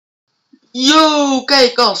Yo,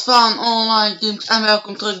 kijkers van online games en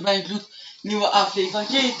welkom terug bij een nieuwe aflevering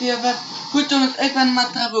van gta5. Goed jongens, ik ben met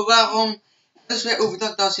het hebben waarom. Dus weer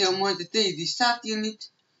overdag, dat is heel mooi. De thee die staat hier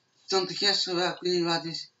niet. Die stond er gisteren wel, ik weet niet wat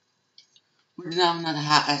is. Moet je namelijk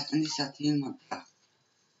naar de HS en die staat hier iemand. Ja.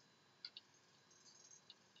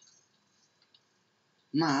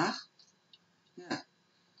 Maar, ja,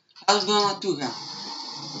 als ik er naartoe ga.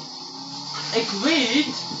 Ik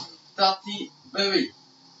weet dat die beweegt.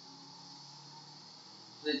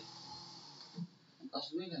 Als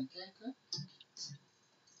we nu gaan kijken,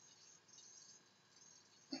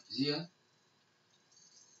 zie je?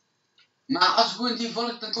 Maar als we gewoon die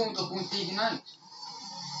volgt, dan komt er gewoon tegenuit.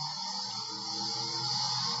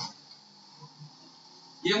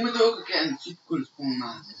 Hier moeten we ook een keer een supercoole sprong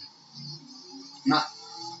maken. Maar,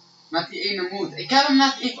 met die ene moed. Ik heb hem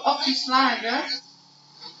net even opgeslagen.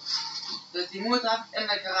 Dus die moed heb ik in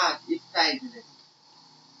de garage, iets tijdelijk.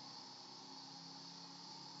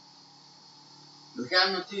 We gaan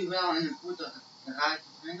hem natuurlijk wel in een goede garage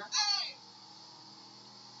brengen.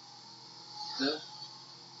 Dus.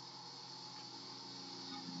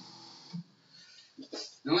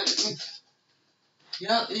 Jongens, ik moet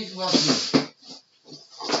ja, even wat doen.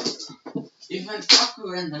 Even een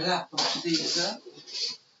accu in de laptop steken.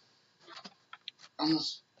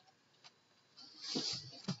 Anders.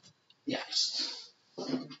 Juist.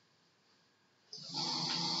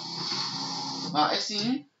 Waar is die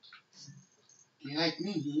nu? Die rijdt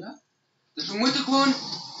nu hier. Dus we moeten gewoon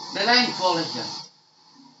de lijn volgen.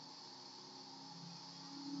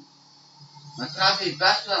 Maar Travis heeft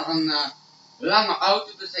best wel een lange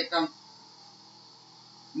auto, dus hij kan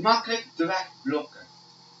makkelijk de weg blokken.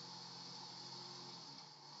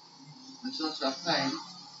 Dus dat is wel fijn.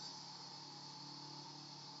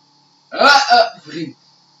 Vriend.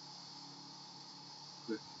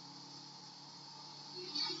 Goed.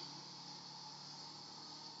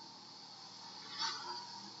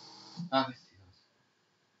 Waar is die dan?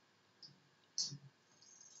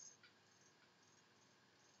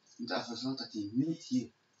 Ik moet even zorgen dat hij niet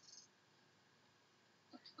hier.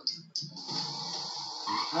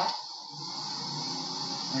 Wat?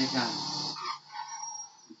 Waar gaan?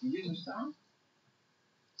 Moet hij hier zo staan?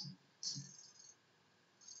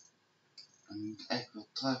 Dan moet ik echt wel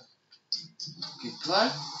terug. Oké,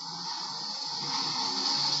 terug.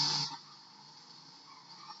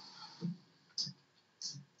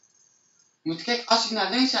 Moet kijken, als hij naar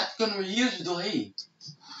links gaat, kunnen we hier zo doorheen.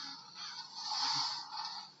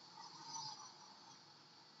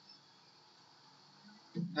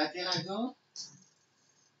 Gaat hij rechtdoor?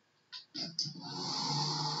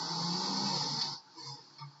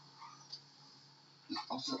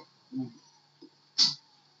 Als we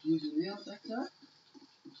doen ze neerzetten.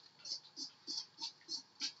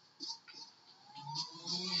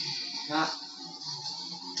 Ja,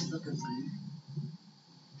 dat is goed.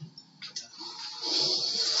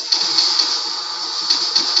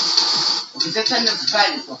 Oké, dit zijn de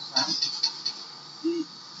beide tochten. Die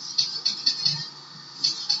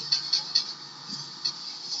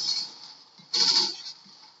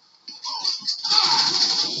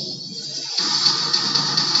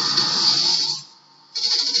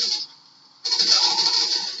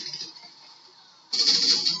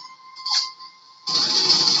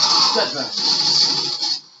dat wel.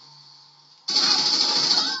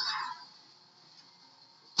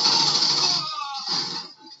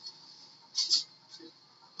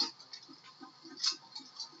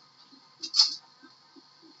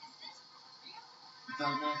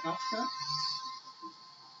 Dan ga ik afstaan.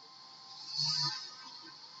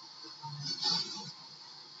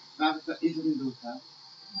 Laat ik er even in doorgaan.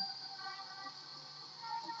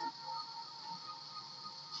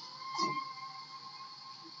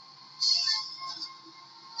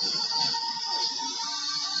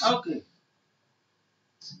 Oké.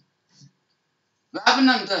 We hebben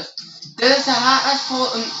hem dus. Dit is de HS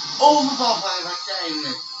voor een overvalvrij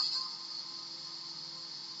waarschijnlijk.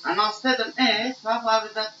 En als dit hem is, waarvoor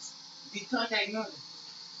hebben we dat, die truck eigenlijk nodig?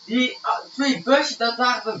 Die twee busjes, dat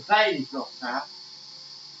waren beveiligd nog, hè?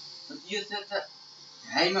 Want hier zitten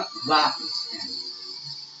geheime wapens in.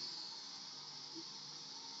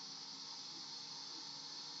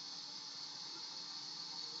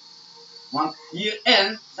 Want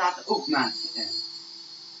hierin zaten ook mensen in.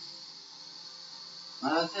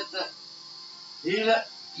 Maar er zitten hele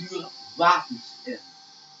dure wapens in.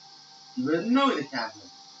 Die we nodig hebben.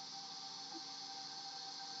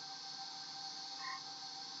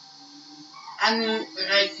 En nu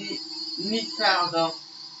rijdt hij niet verder.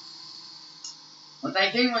 Want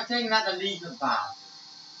hij ging meteen naar de legerbasis.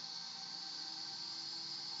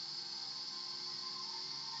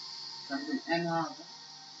 kan ik hem N halen.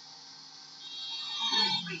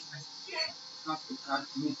 Gast, ik ga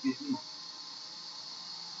het niet meer zien.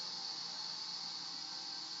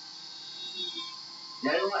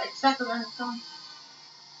 Ja jongen, ik sta er aan de kant.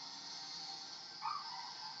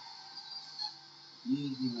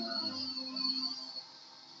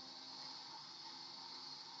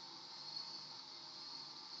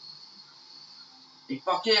 Ik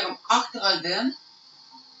parkeer hem achteruit in.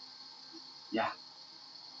 Ja,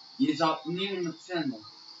 je zal niemand vinden.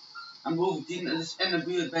 En bovendien, het is in de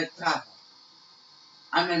buurt bij het trappen.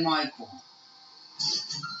 En mijn Michael.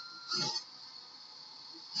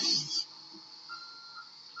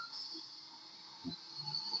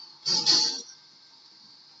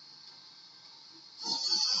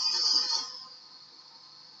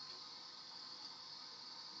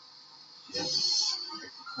 Ja,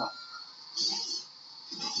 ik ga.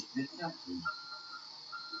 Dit gaat doen.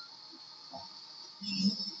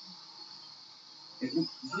 Ik moet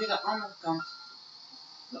via de andere kant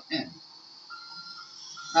erin.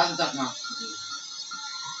 Laten we dat maar proberen.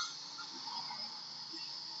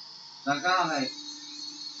 Dan gaan wij.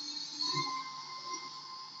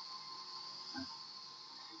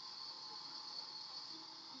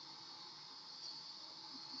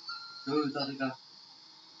 Zo dat ik dat.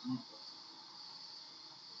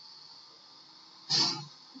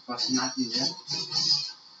 Ik was net niet in.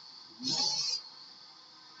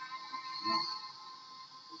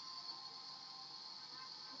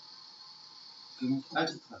 Je moet uit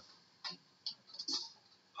het trap.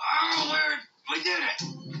 Oh, we did it!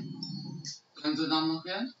 Kunt u dan nog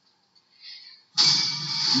in?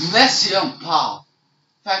 Mission path.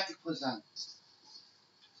 50%.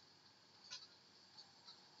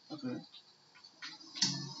 Oké.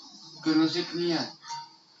 Kunnen we zeker niet in.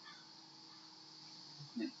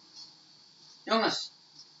 Nee. Jongens.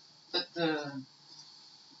 Het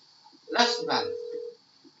luister wel.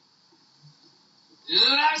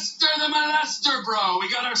 Lester the molester, bro! We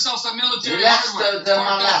got ourselves some military Lester hardware. the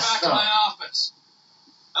Park that back in molester. my office.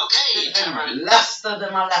 Okay, Trevor. Lester the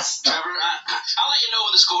molester. Trevor, I'll let you know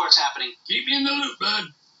when the score is happening. Keep me in the loop,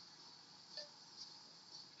 bud.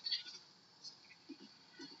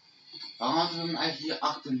 Waarom hadden we hem eigenlijk hier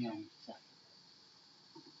achter neer moeten zetten?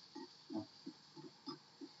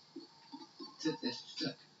 Dit is het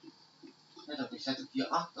stuk. Net op, ik zet het hier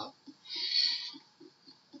achter.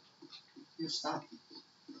 Hier staat hij.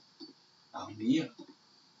 Waarom hier?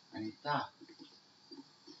 En niet daar.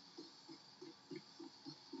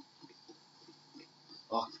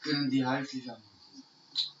 Wacht, kunnen die huisjes aan?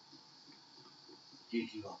 Kijk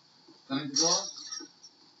hier wel. Kan ik door?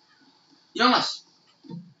 Jongens!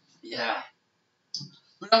 Ja.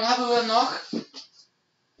 Hoe lang hebben we nog?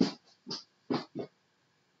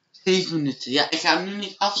 7 minuten. Ja, ik ga hem nu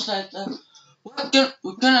niet afsluiten.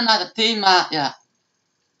 We kunnen naar het thema, ja.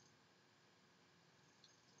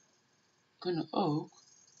 We kunnen ook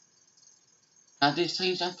naar deze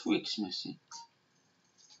streams en tweaks missie.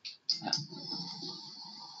 Ja.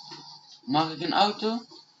 Mag ik een auto?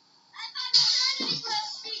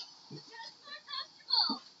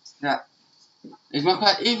 Ja. Ik mag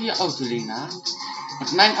wel even je auto lenen, hè?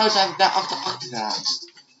 Want mijn auto heb ik daar achter gelaten.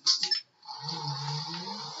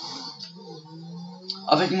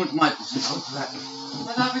 Of ik moet Michael zijn auto laten.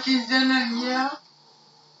 Wat heb ik in zin in, ja?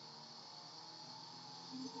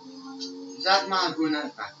 Zet maar gewoon naar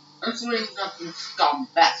de vraag. Een swing kan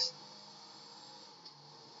best.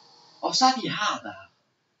 Of staat die H daar?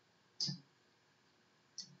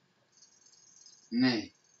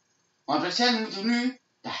 Nee. Want waarschijnlijk moeten we nu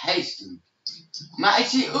de hijs doen. Maar ik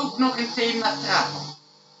zie ook nog een thema trappen.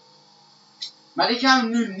 Maar die gaan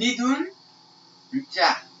we nu niet doen.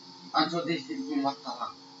 Tja, anders wordt deze video wat te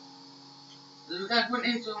lang. Dus we gaan gewoon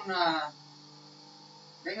in zo'n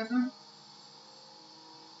dingen doen.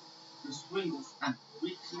 De swingles en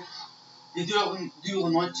tweaks. Die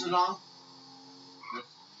duren nooit zo lang. Dus,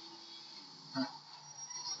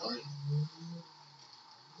 sorry.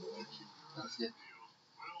 Dat is dit.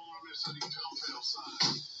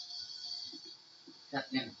 Ja,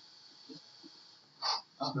 nee.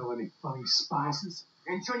 Know any funny spices?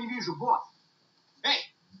 Я ничего не вижу, босс.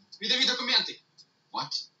 Эй, видави документы.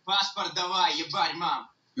 What? Паспорт давай, ебарь, мам.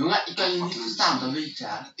 Jongen, ik kan je niet verstaan, dat weet je,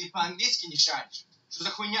 hè? Ты по-английски не шаришь. Что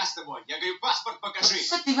за хуйня с тобой? Я говорю, паспорт покажи.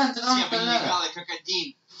 Zet die vent er aan Все te вы lullen. нелегалы как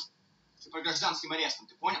один. Ты под гражданским арестом,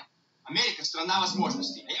 ты понял? Америка — страна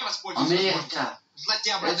возможностей, а я воспользуюсь возможностью. Amerika.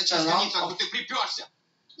 Злотя обратно через границу, откуда ты приперся.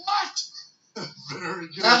 What? Very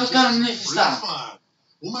good. Trouwens kan hem niet Real verstaan. fine.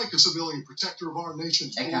 We'll make a civilian protector of our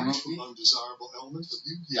nation's Ik kan borders ook niet. from undesirable elements, but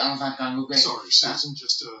you Die andere kan ik ook weten. Sorry, citizen,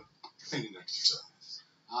 just a training exercise.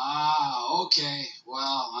 Ah, okay.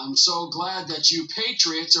 Well, I'm so glad that you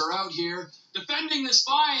patriots are out here defending this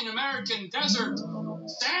fine American desert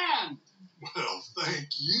stand. Well, thank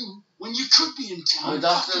you. When you could be in town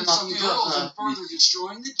that's fucking not some good, girls and further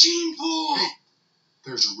destroying the gene pool. Hey,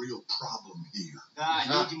 there's a real problem here. Да,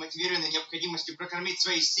 люди мотивированы необходимостью прокормить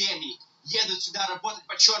свои семьи. Едут сюда работать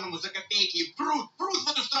по-черному за копейки и прут в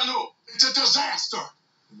эту страну. It's a disaster.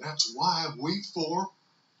 And that's why we form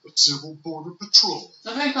the Civil Border Patrol.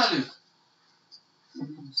 Dat weet ik wel, Luc.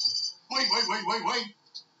 Wait.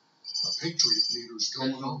 A patriot meter's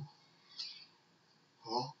going on.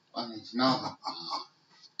 Huh? Oh, nee, nou.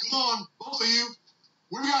 Come on, both of you.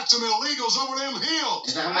 We got some illegals over them hills.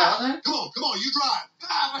 Is dat een melder? Come on, you drive.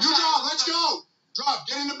 Да, You drive, let's go. Drive,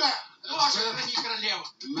 get in the back. Боже, храни королеву.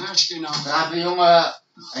 Mashkin out. Brave jongen.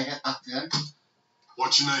 Hij gaat achterin.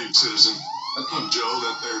 What's your name, citizen? Oké. I'm Joe,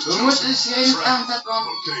 that there's We moeten Joseph. dus helemaal aanzetten, want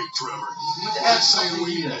Okay, Trevor. we moeten Let's ergens say op we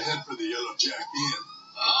need to hier. head for the Yellow Jack Inn.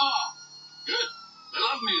 Oh, good. They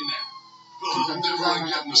love me in there. Oh, I'm definitely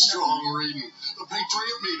getting a strong reading. The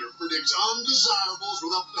Patriot meter predicts undesirables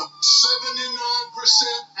with up to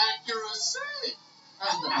 79% accuracy. Dat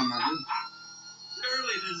is dat allemaal doen.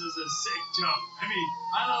 Surely this is a sick joke. I mean,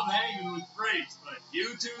 I love hanging with freaks, but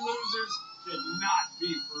you two losers should not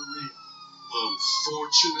be for real.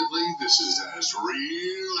 Unfortunately, this is as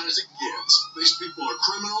real as it gets. These people are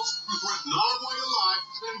criminals who threaten our way of life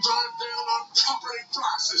and drive down our property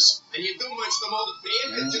prices. Они думают, что могут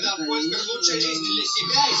приехать сюда в поисках лучшей жизни для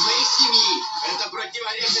себя и своей семьи. Это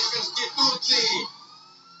противоречит Конституции.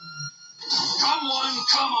 Come on,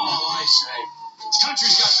 I say. This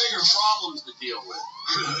country's got bigger problems to deal with.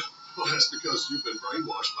 Well, that's because you've been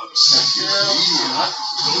brainwashed by the Dat is second. heel hard.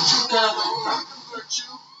 Don't you Ja, know I convert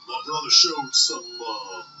you? My brother showed some,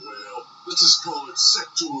 well, let's just call it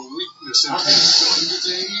sexual weakness in his younger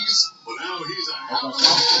days. But now he's a healthy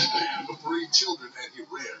man with 3 children and he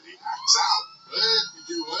rarely acts out. Well, you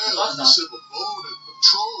do well in the Civil Border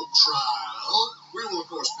Patrol trial. We will, of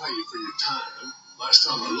course, pay you for your time. Last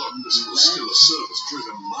time I looked, this was still a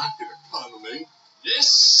service-driven market economy.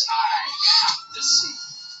 This I have to see.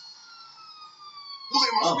 Well,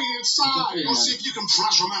 they must be inside. Go see if you can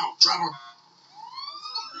flush them out, Trevor.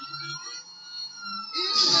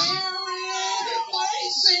 Is there any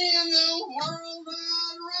place in the world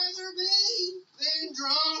I'd rather be than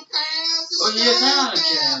drunk as a Oh, yeah, now I skunk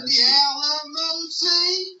can at the see. Alamo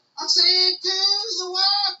Sea? I said to the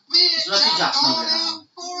white bitch, Is dat die I'm jacht nog going weer out aan?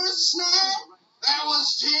 for a snack. That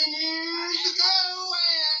was 10 years ago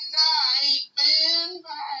and I ain't been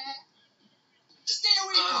back. Just stay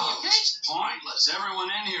away from me, Oh, okay? it's pointless. Everyone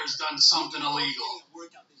in here has done something illegal.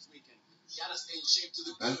 Workout this weekend. Gotta stay in shape to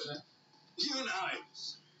the Dat good. is You and I.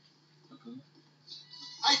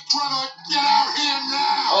 Hey, Trevor, get out here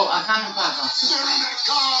now! Oh, hij gaat een paar gasten. They're in that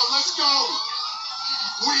car. Let's go.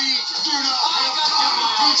 We do not have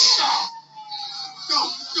time to stop. Go.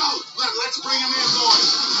 Let's bring him in, boys.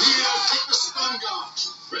 Here, take the stun gun.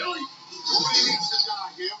 Really? Nobody needs to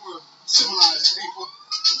die here. We're civilized people.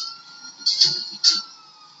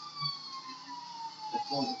 Dat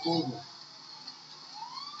was de volgende.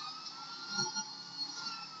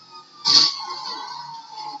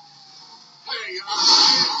 Hey, I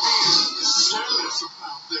can't be zealous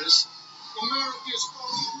about this. America's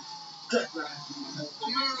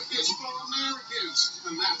for Americans,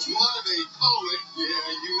 and that's why they call it, yeah,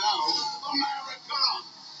 you know, America.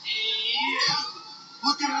 Yeah.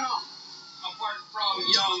 Look it up. Apart from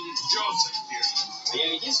young Joseph here. А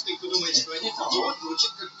я единственный, кто думает, что этот идиот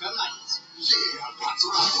звучит как канадец. Yeah, that's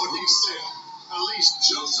right, what he said. At least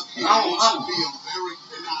Joseph here Oh, wants oh. to be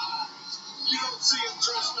Americanized. You don't see him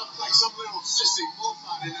dressed up like some little sissy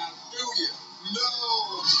bullfighting out, do you?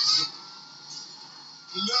 No.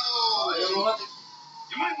 Jongen, wat is...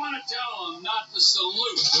 You might want to tell him not to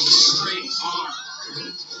salute with a straight arm.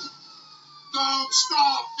 Don't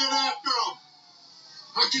stop, get after him.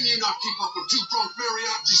 How can you not keep up with 2 drunk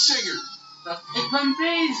mariachi singers? Ik ben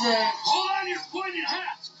bezig. Hold on your pointed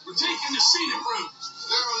hats. We're taking the scenic route.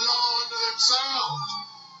 They're a law unto themselves.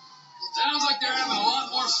 Sounds like they're having a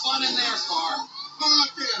lot more fun in their car.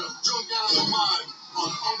 Look at them, drunk out of their mind on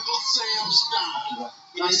Uncle Sam's dime.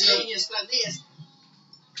 Население страны есть.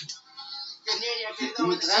 Вернее,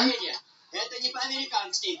 передовое население. Это не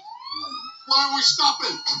по-американски. Why are we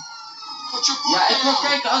stopping? Put your foot Ja, ik wil down.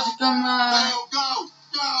 kijken als ik hem Go.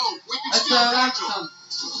 We can uit de still catch raad him. kan.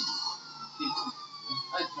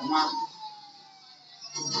 Uit de maat.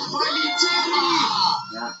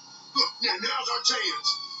 Ja. Look, now's our chance.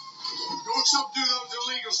 Go subdue those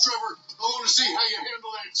illegals, Trevor. I want to see how you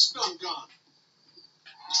handle that stun gun.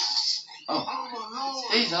 Oh, Oh, my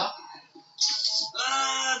Lord. deze.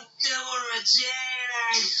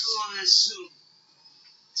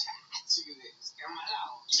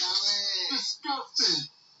 Disgusting.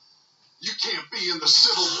 You can't be in the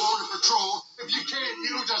Civil Border Patrol if you can't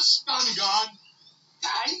use a stun gun.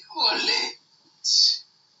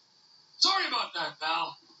 Sorry about that,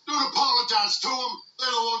 pal. Don't apologize to them.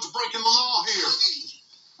 They're the ones breaking the law here.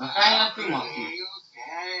 Waar ga je naartoe, Mattie?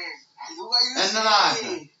 En de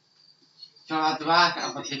wagen. Ik zal laten wagen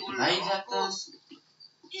en wat dichterbij zetten.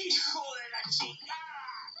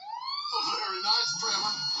 Very nice,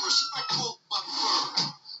 Trevor. Respectful but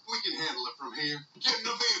firm. We can handle it from here. Get in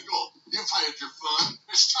the vehicle. You've had your fun.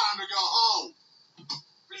 It's time to go home.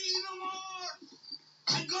 Please, no more.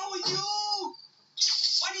 I go with you.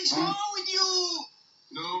 What is wrong with you?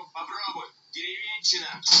 No, Попробуй.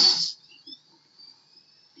 Деревенщина.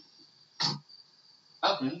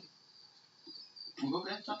 Oké. Moet ik ook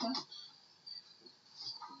instappen?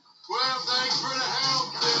 well, thanks for the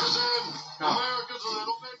help, citizen. America's a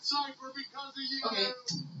little bit safer because of you. Oké.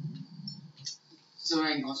 Zo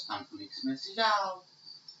Engels aan voor niks met signaal.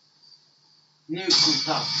 Nieuw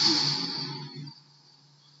contact.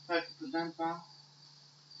 50% van.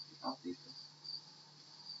 Afdiepen.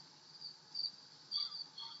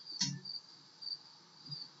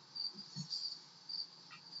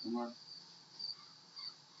 Kom maar.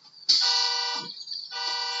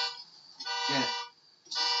 Ja.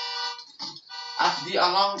 Even die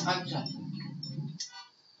alarm uitzetten.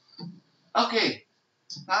 Oké.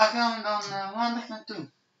 Waar gaan we dan handig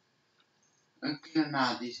naartoe? We kunnen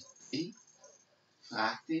naar deze 1.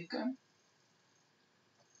 Vraagteken.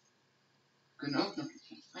 We kunnen ook nog iets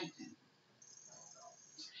van vraagteken.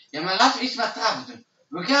 Ja, maar laten we iets met traven doen.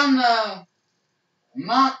 We gaan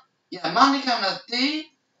maandag gaan we naar T.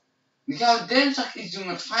 Dan gaan we dinsdag iets doen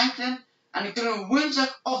met Franklin. En dan kunnen we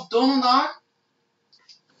woensdag of donderdag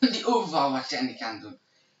die overval waarschijnlijk gaan doen.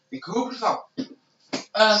 Ik hoop het wel.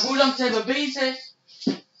 Hoe lang zijn we bezig?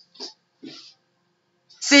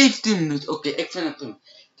 17 minuten. Oké, ik vind het goed.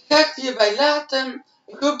 Ik ga het hierbij laten.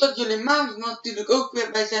 Ik hoop dat jullie maandag natuurlijk ook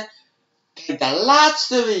weer bij zijn. Kijk, de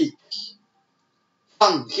laatste week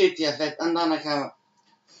van GTA5. En daarna gaan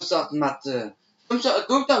we starten met ik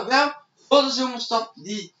hoop dat we wel voor de zomerstop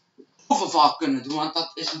die overval kunnen doen. Want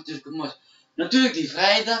dat is natuurlijk het mooiste. Natuurlijk die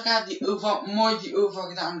vrijdag gaat die overval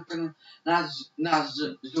gedaan kunnen na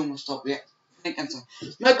de zomerstop weer.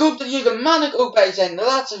 Maar ik hoop dat jullie er maandag ook bij zijn. De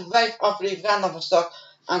laatste 5 afleveringen van start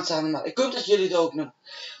aanstaande maand. Ik hoop dat jullie er ook nog.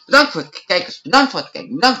 Bedankt voor het kijken. Bedankt voor het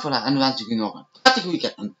kijken. Bedankt voor dat. En dan wens ik u nog een prettig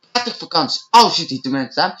weekend. Een prettige vakantie. Als je die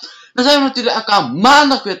tenminste hebt. Dan zijn we natuurlijk elkaar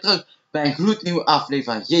maandag weer terug bij een gloednieuwe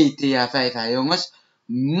aflevering van GTA 5. Hè jongens.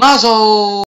 Mazzel!